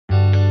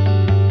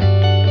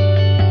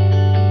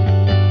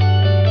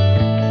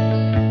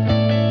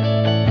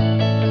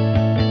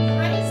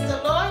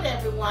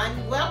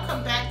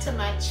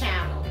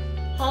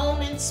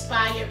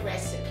inspired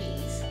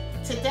recipes.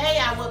 Today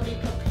I will be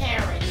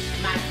preparing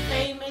my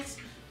famous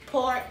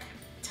pork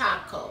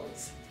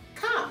tacos.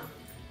 Come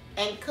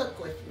and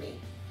cook with me.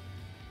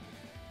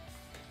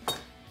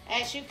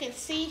 As you can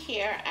see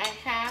here, I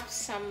have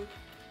some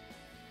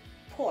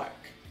pork.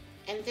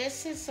 And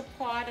this is a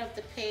part of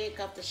the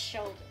pig of the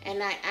shoulder.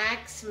 And I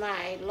asked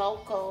my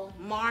local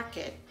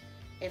market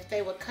if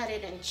they would cut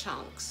it in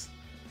chunks.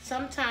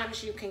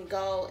 Sometimes you can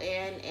go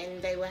in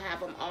and they will have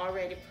them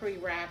already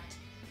pre-wrapped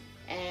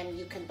and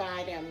you can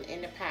buy them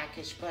in the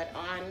package. But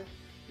on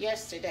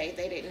yesterday,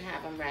 they didn't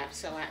have them wrapped,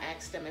 so I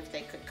asked them if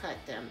they could cut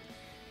them.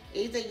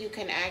 Either you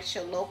can ask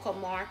your local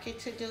market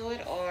to do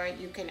it, or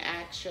you can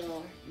ask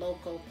your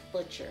local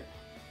butcher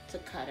to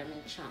cut them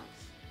in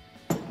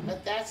chunks.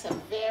 But that's a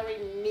very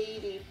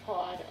meaty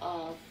part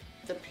of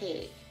the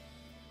pig.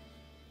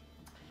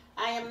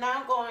 I am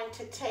now going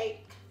to take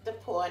the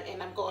pot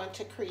and I'm going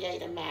to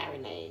create a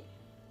marinade.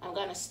 I'm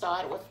going to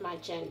start with my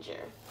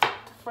ginger,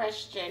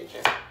 fresh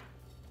ginger.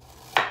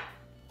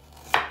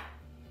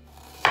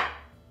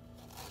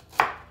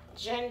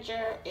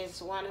 Ginger is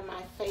one of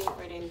my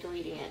favorite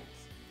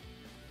ingredients,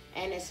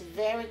 and it's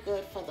very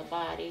good for the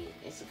body.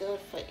 It's good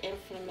for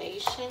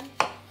inflammation,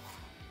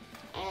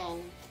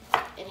 and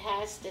it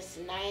has this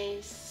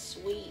nice,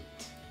 sweet,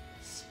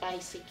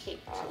 spicy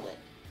kick to it.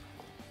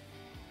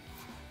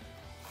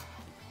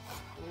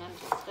 And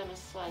I'm just going to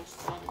slice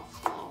that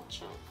in small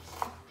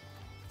chunks.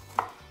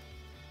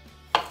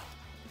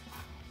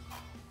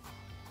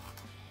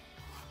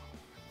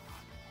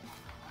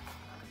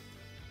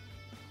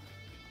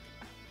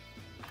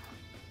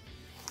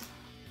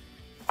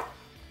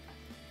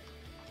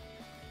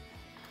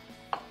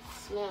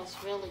 Smells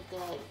really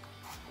good.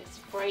 It's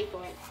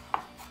fragrant.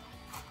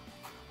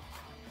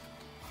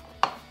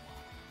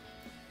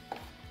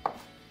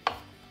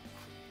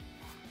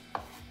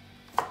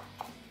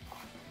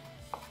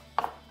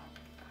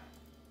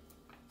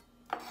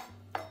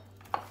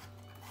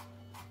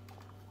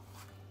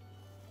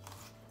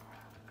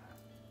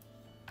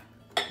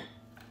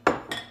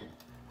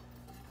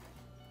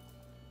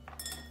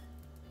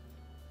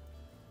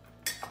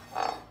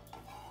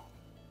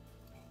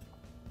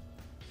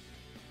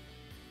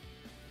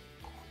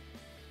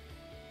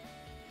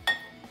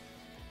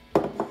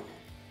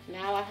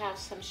 Now I have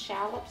some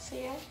shallots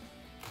here.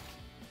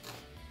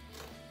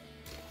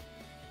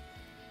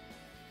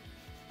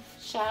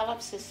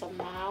 Shallots is a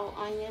mild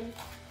onion.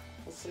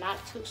 It's not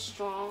too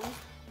strong.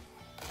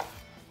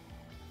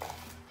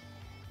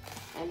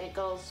 And it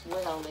goes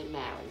well in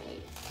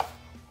marinade.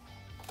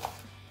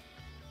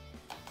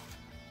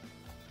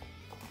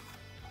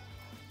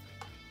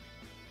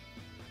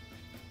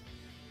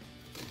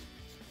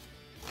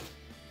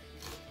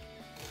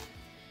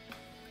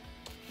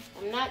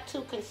 I'm not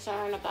too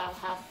concerned about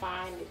how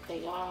fine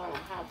they are or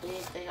how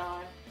big they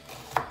are,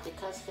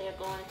 because they're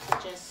going to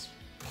just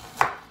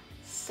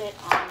sit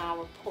on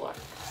our pork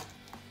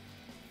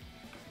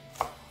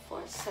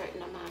for a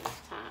certain amount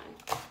of time.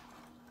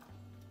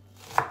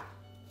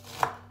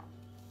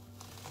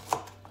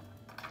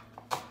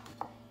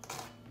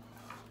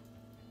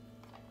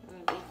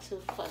 Don't be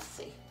too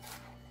fussy.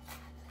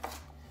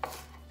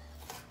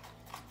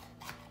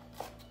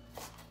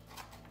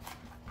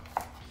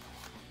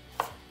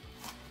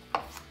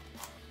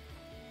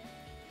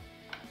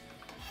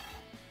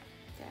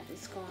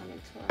 It's going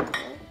into a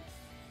bowl.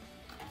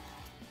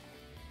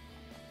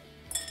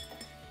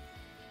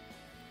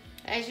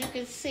 As you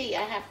can see,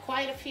 I have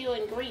quite a few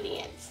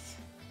ingredients,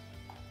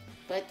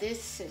 but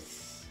this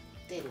is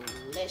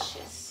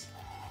delicious.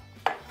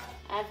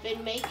 I've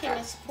been making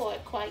this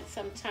pork quite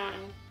some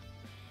time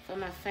for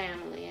my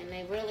family, and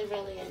they really,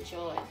 really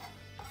enjoy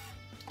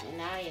it,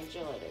 and I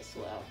enjoy it as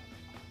well.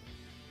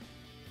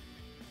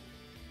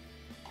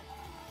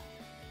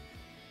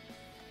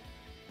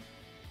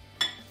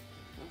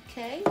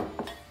 Okay,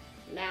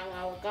 now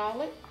our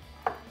garlic.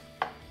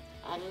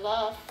 I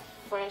love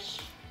fresh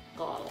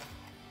garlic.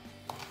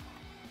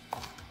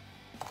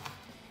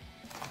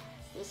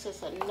 This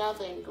is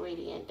another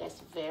ingredient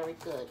that's very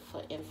good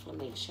for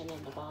inflammation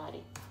in the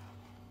body.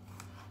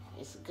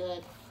 It's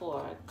good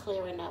for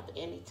clearing up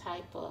any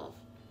type of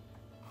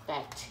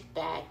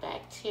bad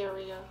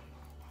bacteria.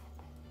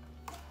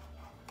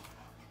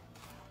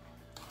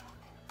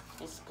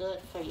 It's good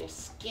for your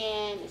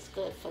skin. It's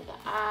good for the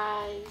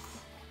eyes.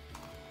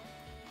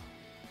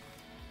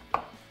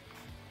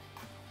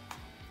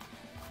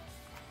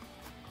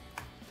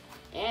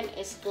 And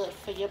it's good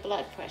for your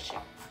blood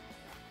pressure.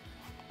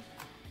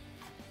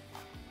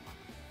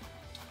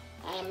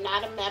 I am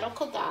not a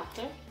medical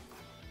doctor.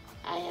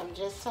 I am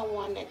just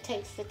someone that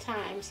takes the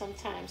time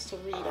sometimes to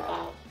read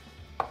about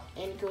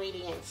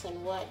ingredients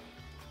and what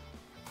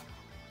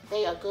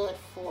they are good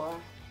for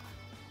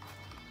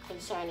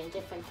concerning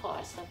different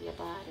parts of your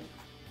body.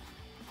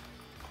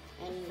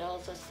 And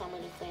those are some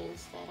of the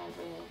things that I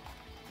read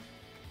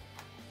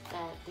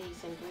that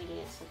these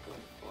ingredients are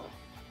good for.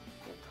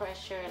 Your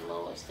pressure, it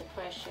lowers the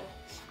pressure.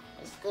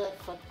 It's good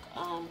for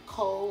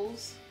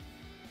colds,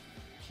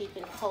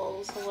 keeping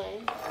colds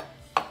away.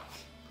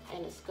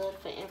 And it's good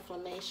for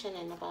inflammation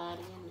in the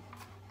body and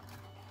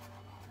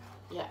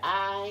your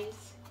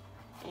eyes,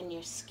 and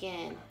your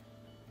skin.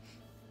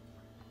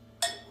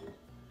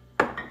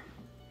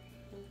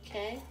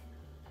 Okay.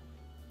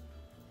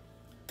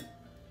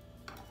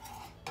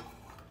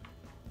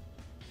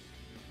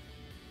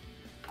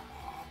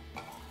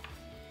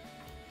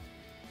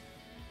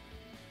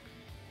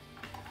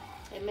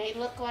 It may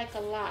look like a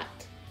lot,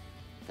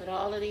 but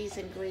all of these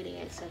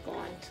ingredients are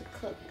going to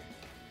cook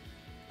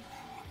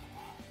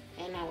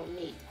in our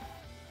meat.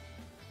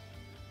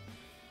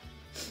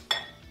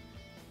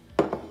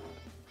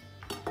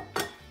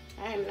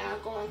 I am now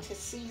going to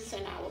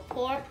season our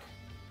pork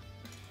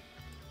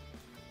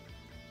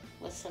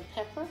with some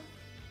pepper,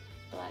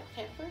 black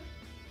pepper.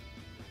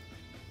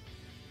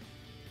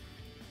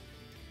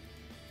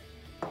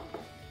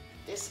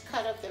 This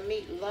cut of the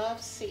meat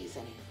loves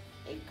seasoning.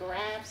 It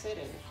grabs it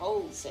and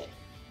holds it,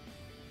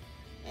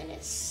 and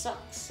it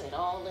sucks it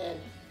all in.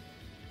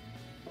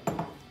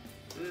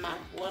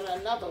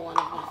 Another one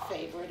of my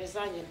favorite is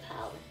onion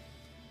powder.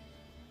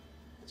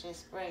 It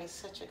just brings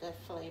such a good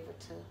flavor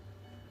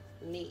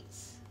to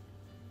meats.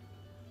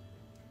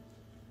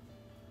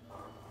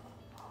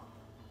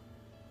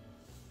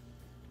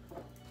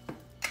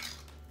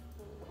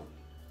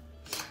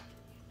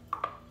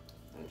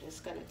 I'm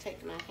just going to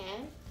take my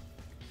hand.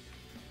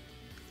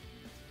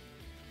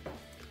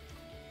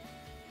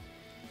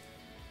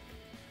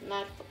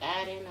 Not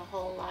adding a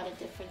whole lot of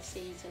different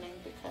seasoning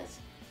because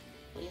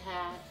we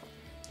have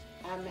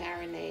our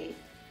marinade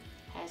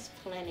has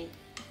plenty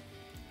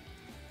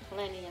of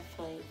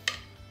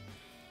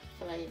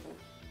flavor.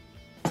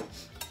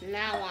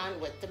 Now on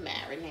with the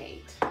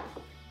marinade.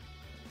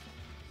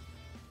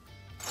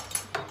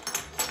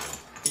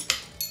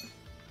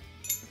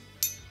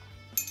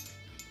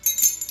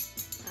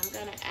 I'm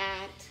gonna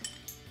add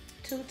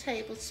 2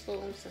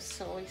 tablespoons of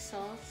soy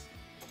sauce,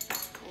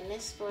 and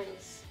this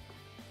brings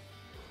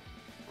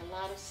a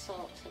lot of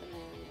salt to the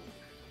marinade.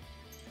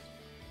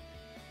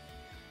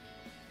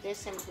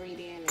 This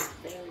ingredient is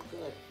very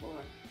good for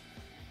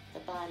the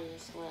body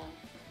as well.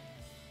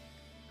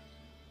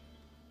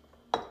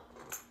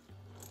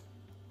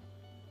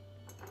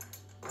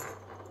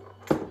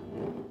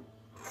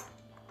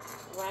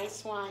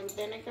 Rice wine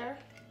vinegar.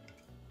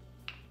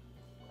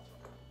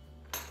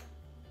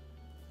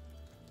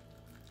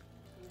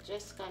 I'm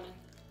just gonna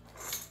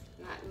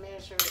not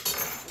measure it.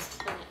 I'm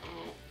just gonna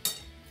add,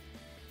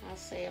 I'll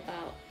say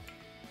about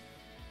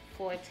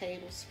 4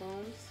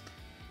 tablespoons.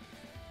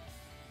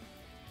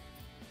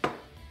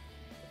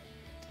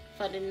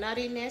 For the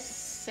nuttiness,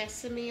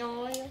 sesame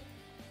oil,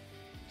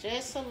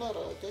 just a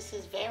little. This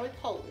is very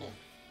potent,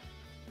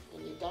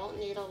 and you don't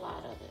need a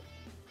lot of it.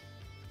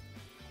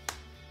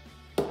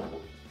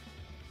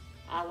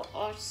 Our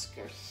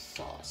Oyster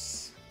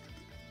sauce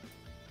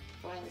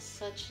brings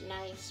such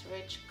nice,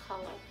 rich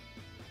color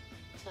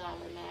to our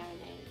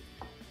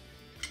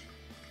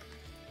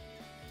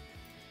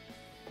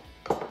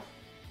marinade.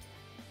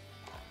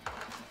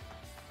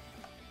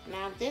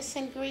 Now this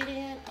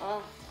ingredient,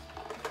 oh,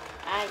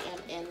 I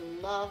am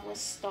in love with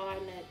star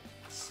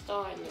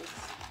anise.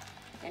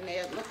 And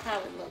there, look how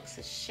it looks.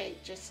 It's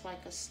shaped just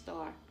like a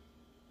star.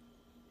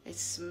 It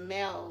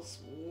smells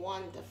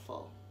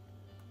wonderful.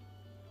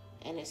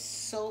 And it's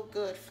so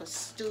good for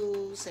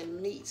stews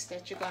and meats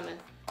that you're gonna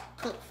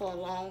cook for a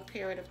long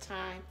period of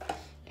time.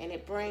 And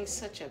it brings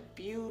such a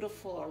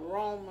beautiful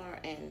aroma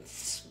and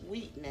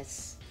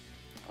sweetness.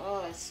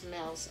 Oh, it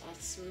smells, I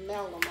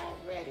smell them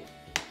already.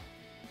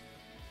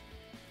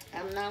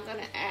 I'm now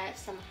gonna add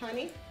some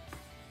honey.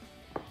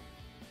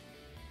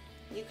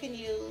 You can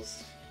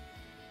use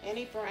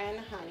any brand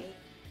of honey,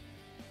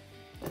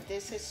 but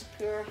this is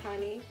pure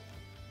honey.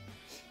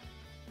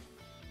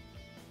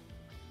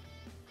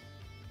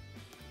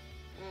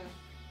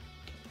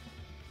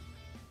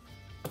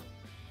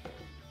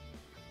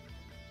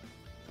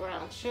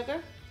 Brown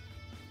sugar.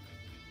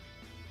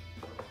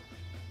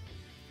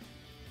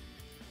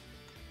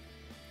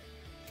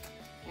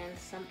 And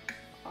some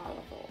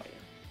olive oil.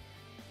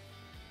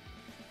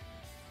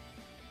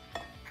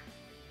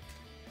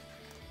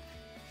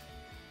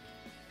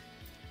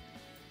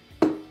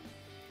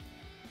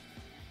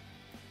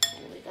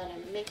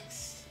 Gonna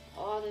mix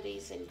all of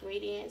these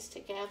ingredients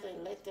together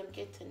and let them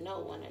get to know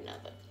one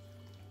another.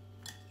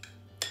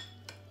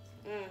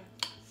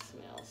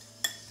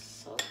 Smells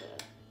so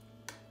good.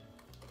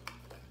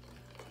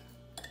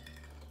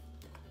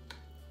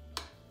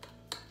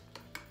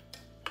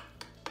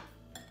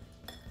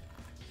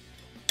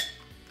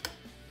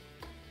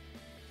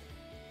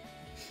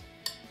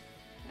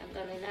 I'm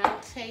gonna now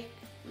take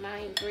my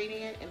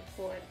ingredient and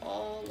pour it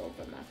all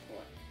over my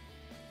pork.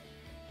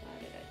 Why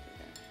did I do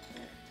that?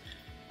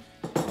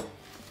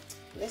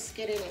 Let's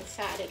get it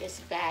inside of this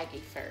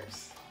baggie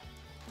first.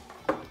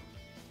 And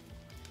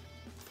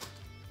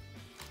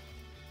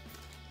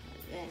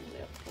then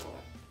we'll pour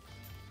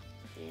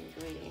the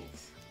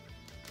ingredients.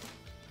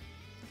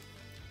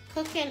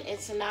 Cooking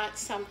is not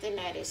something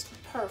that is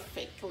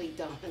perfectly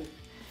done.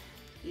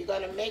 You're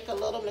gonna make a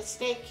little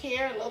mistake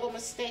here, a little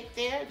mistake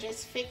there.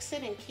 Just fix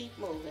it and keep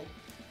moving.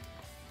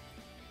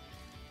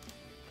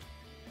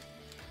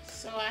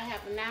 So I have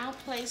now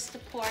placed the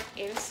pork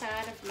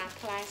inside of my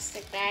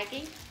plastic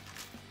baggie,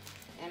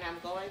 and I'm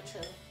going to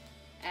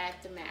add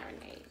the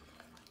marinade.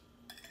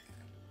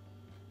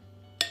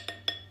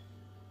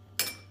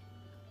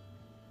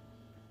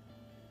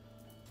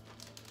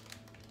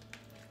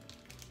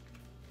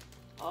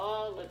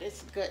 All of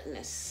this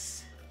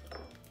goodness.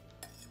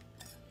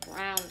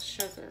 Brown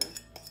sugar,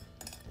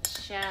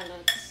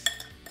 shallots,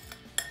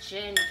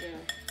 ginger.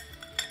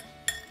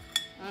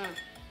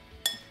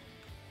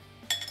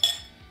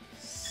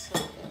 So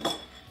good.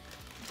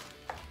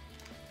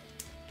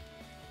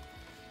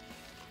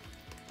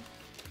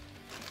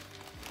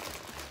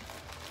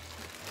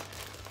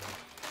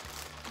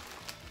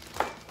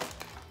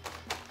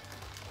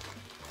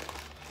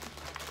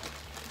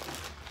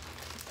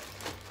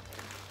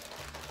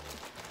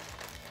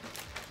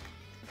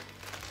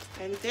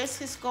 And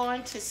this is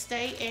going to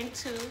stay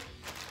into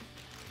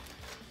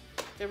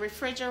the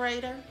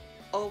refrigerator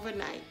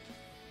overnight.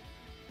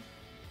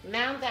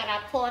 Now that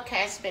our pork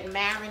has been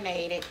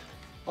marinated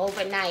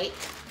overnight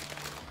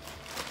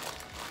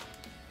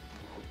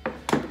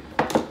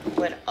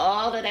with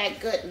all of that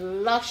good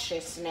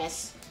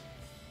lusciousness,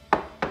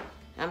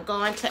 I'm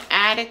going to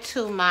add it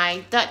to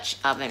my Dutch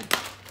oven.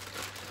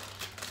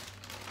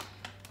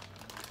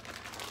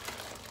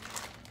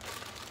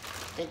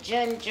 The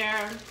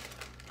ginger,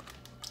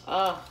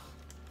 oh,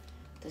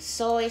 the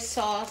soy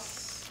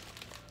sauce.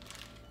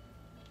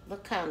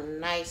 Look how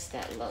nice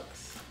that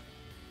looks.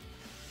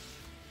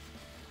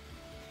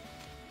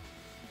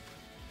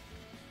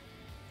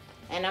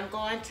 And I'm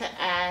going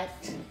to add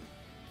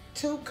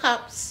 2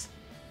 cups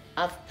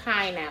of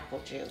pineapple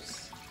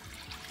juice.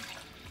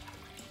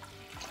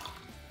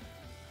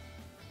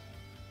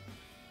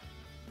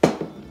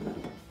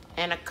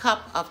 And a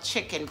cup of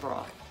chicken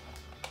broth.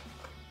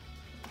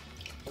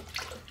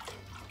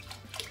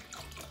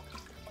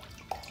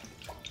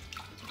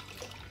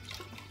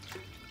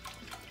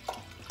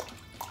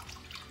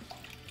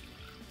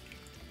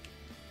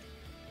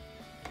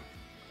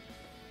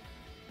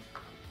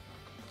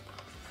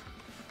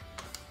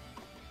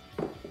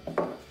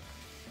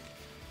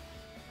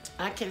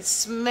 I can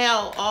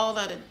smell all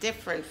of the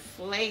different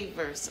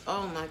flavors.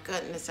 Oh my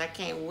goodness, I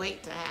can't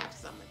wait to have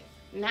some of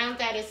it. Now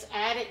that it's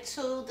added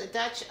to the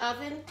Dutch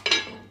oven,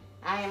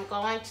 I am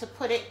going to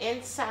put it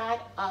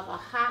inside of a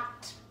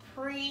hot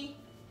preheated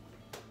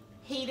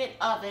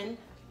oven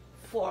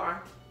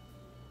for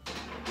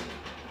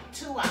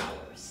 2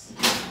 hours.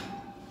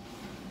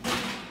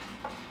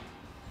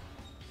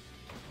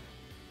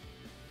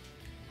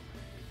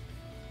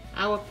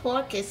 Our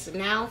pork is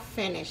now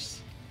finished.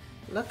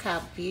 Look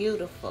how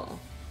beautiful.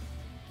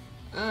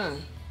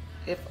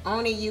 If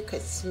only you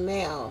could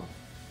smell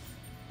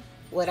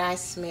what I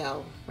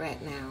smell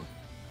right now.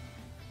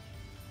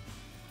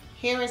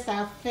 Here is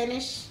our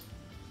finished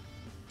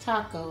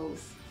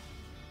tacos.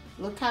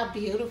 Look how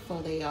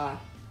beautiful they are.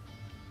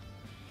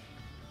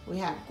 We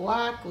have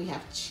guac, we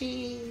have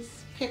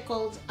cheese,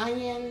 pickled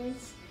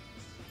onions,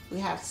 we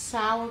have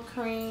sour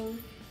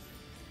cream.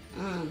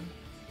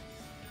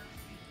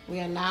 We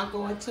are now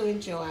going to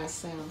enjoy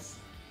ourselves.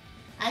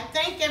 I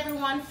thank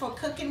everyone for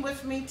cooking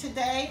with me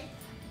today.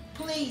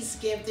 Please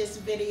give this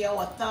video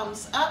a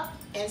thumbs up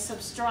and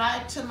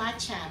subscribe to my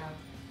channel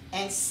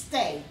and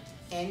stay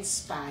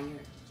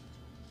inspired.